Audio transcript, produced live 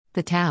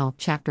The Tao,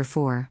 Chapter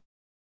 4.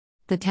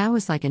 The Tao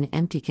is like an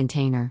empty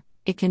container,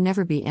 it can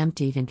never be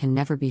emptied and can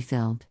never be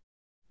filled.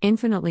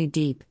 Infinitely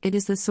deep, it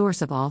is the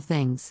source of all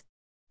things.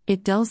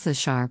 It dulls the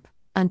sharp,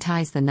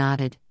 unties the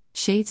knotted,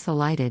 shades the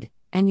lighted,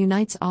 and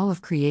unites all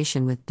of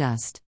creation with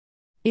dust.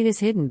 It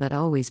is hidden but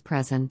always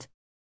present.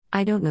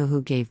 I don't know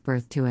who gave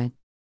birth to it.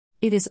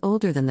 It is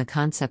older than the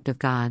concept of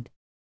God.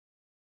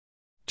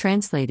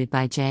 Translated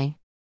by J.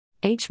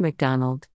 H. MacDonald.